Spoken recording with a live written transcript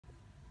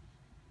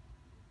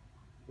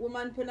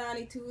Woman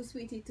punani too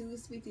sweetie, too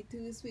sweetie,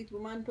 too sweet.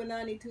 Woman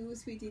punani too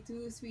sweetie,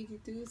 too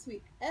sweetie, too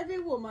sweet. Every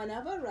woman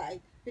have a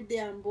right with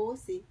damn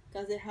bossy,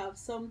 cause they have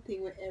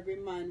something where every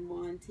man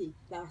want it.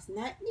 Last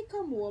night me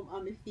come home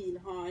and me feel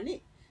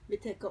horny. Me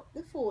take up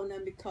the phone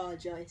and me call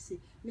Joycey.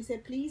 Me say,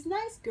 please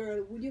nice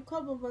girl, would you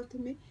come over to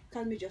me?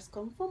 Cause me just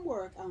come from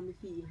work and me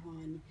feel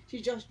horny.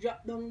 She just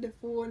dropped down the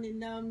phone in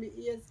me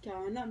ears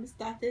can and me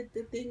started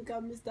to think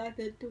and me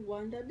started to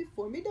wonder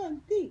before me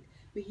don't think.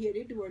 We hear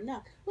the door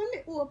knock. When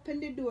me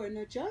open the door,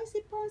 now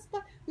Joycey pants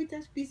back with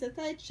a piece of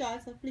tight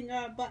shorts and fling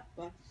her back.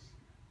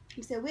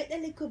 He say, wait a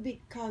little bit,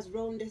 cause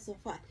round is so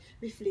fat.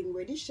 Me fling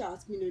where the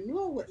shots, me no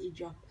know what he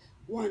drop.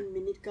 1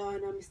 minute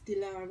gone, I'm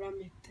still a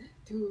ram it.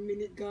 2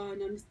 minutes gone,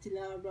 I'm still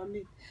a ram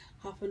it.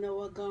 Half an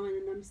hour gone,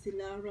 and I'm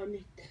still a ram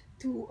it.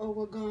 2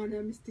 hours gone,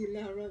 I'm still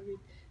a ram it.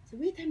 So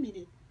wait a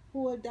minute,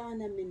 hold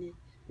on a minute.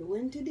 We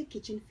went to the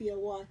kitchen for a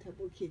water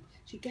bucket.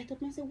 She get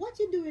up and say, what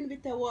you doing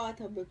with a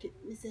water bucket?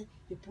 Me say,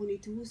 you put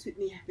it too sweet,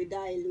 me have to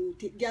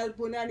dilute it. Girl,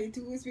 put on it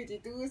too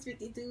sweet, too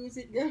sweet, too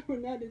sweet. Girl,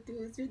 put on it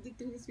too sweet,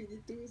 too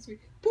sweet, too sweet.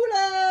 Pull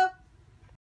up!